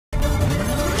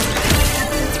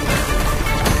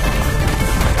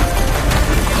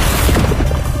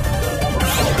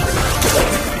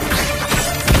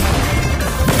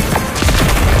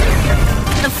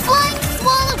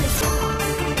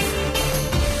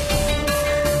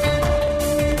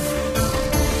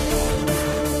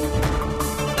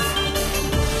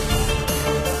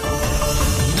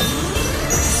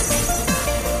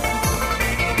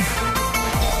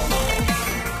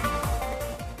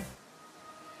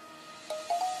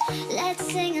Let's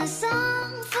sing a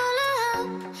song full of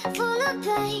hope, full of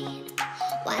pain.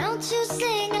 Why don't you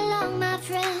sing along, my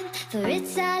friend? For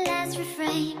it's our last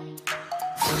refrain.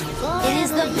 It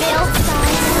is the veiled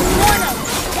skies of Swallow.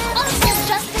 Until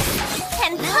justice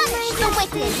can punish the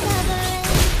wicked.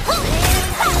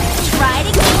 Try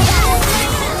to keep up.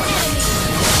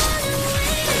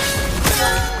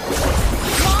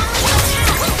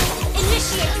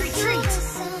 Initiate retreat.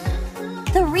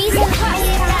 The reason I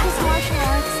practice martial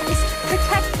arts is to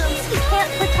protect those who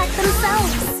can't protect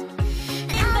themselves.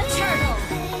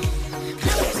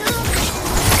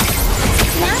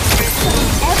 Master said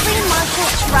every martial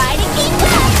try to keep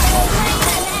up.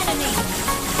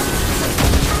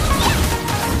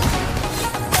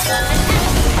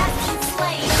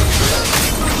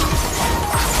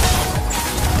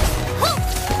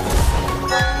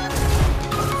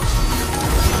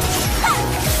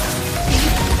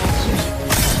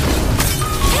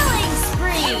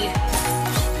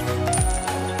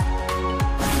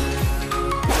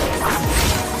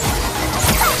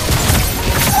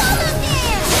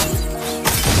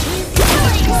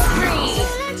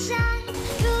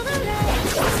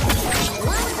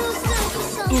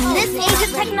 In this age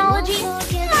of technology,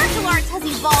 martial arts has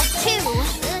evolved too.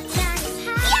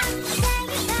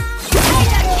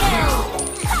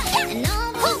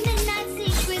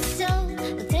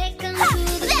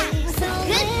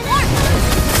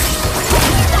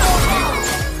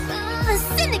 The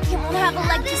Syndicate won't have a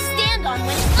leg to stand on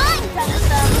when I'm done with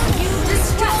them. You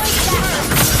destroyed that.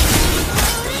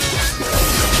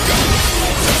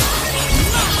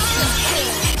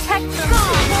 Protect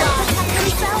themselves.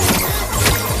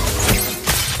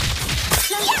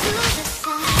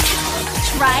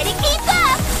 Try to keep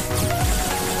up!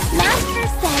 Master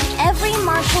said every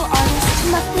martial artist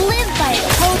must live by a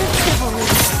code of chivalry.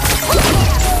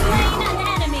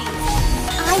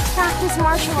 I practice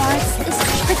martial arts is to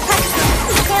protect those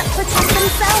who can't protect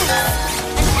themselves.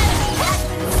 An enemy has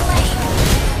been slain.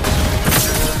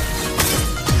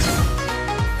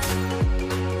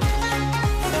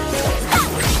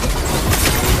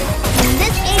 In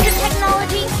this age of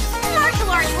technology, martial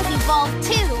arts has evolved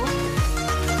too.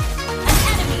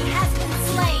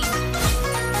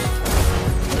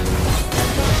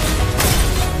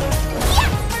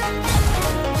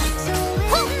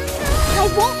 I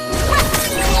won't trust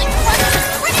you like one.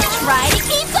 Try to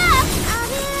keep up!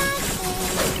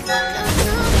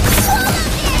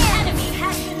 The enemy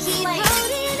has been slain.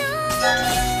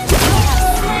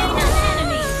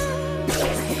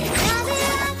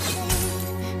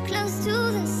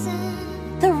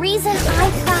 The reason I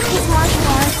practice martial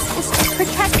arts is to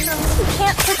protect those who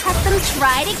can't protect them.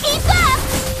 Try to keep up!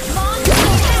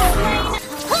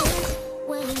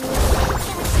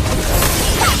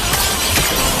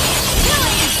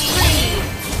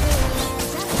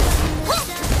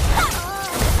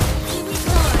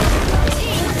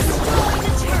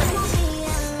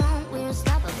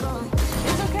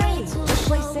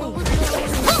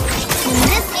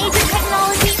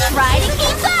 Try to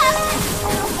keep up!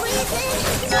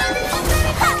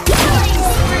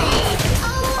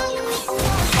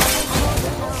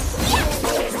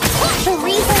 The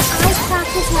reason I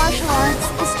practice martial arts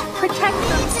is to protect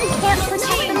those who can't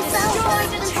protect themselves.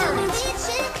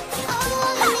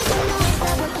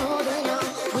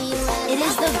 It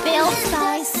is the veiled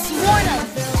skies sworn of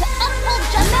to uphold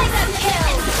justice.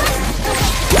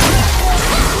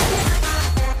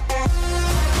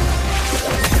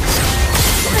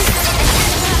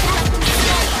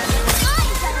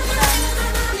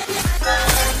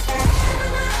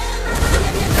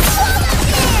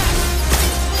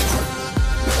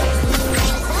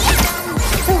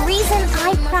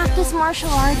 Practice martial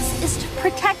arts is to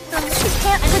protect those who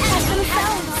can't protect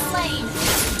themselves.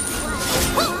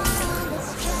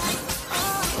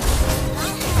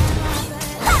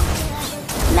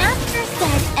 Master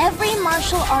said every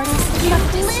martial artist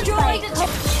must live by code.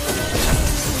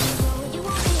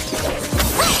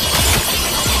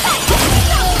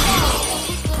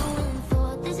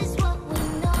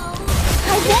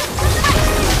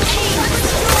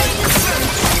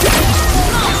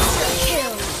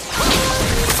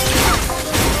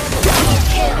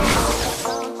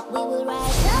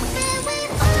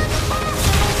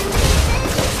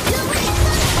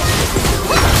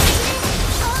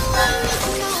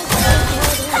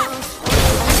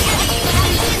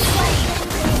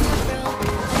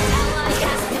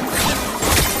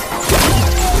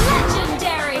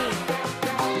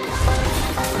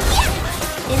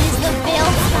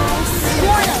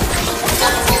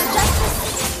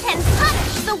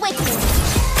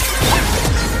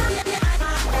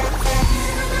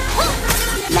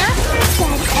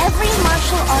 said every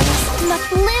martial artist must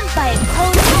live by a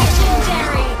code of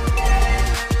legendary.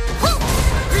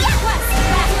 Request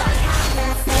backup.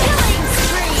 Killing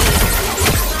spree.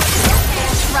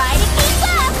 Try to keep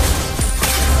up.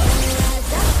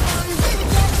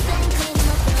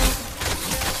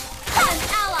 An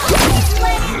ally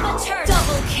slain the turtle.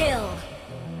 Double kill.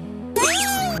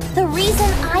 The reason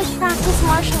I practice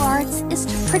martial arts is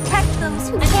to protect those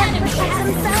who can't protect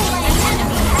themselves.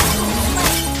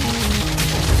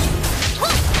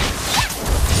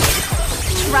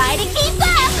 Try to keep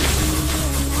up!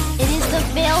 It is the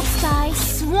veiled sky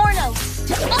sworn oath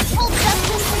to uphold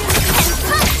justice and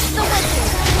punish the wicked.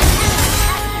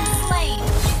 Slain.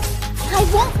 I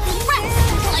won't rest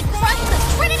until I crush the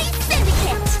Trinity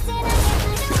Syndicate!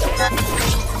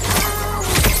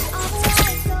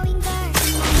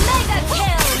 Mega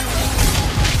kill!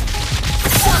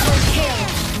 Double kill!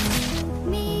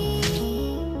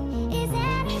 Is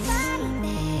anybody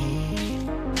there?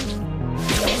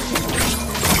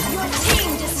 Your team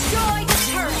destroyed the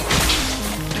turret!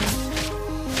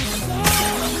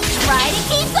 Try to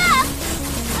keep up!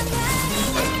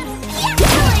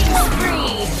 Killing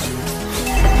spree!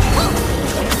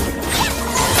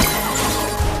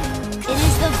 It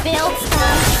is the veiled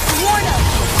sky sworn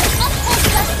oath to uphold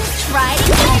justice. Try to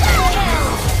keep up!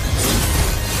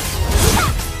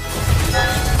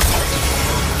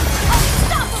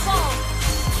 Unstoppable!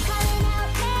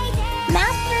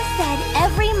 Master said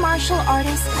every martial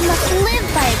artist must live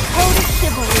by a code of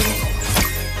chivalry.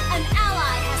 An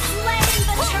ally has slain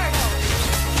the turtle.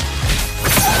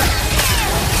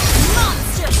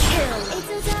 Monster kill! It's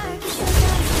so dark, it's so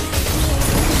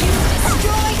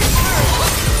Destroy the turtle.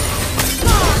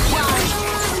 Godlike. dark.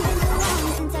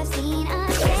 Since I've seen a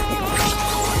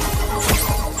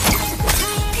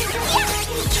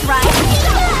Try to keep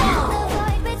up! the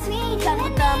void between Done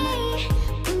with them.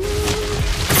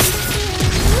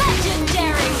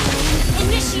 Legendary!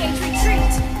 Initiate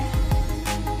retreat!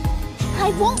 I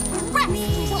won't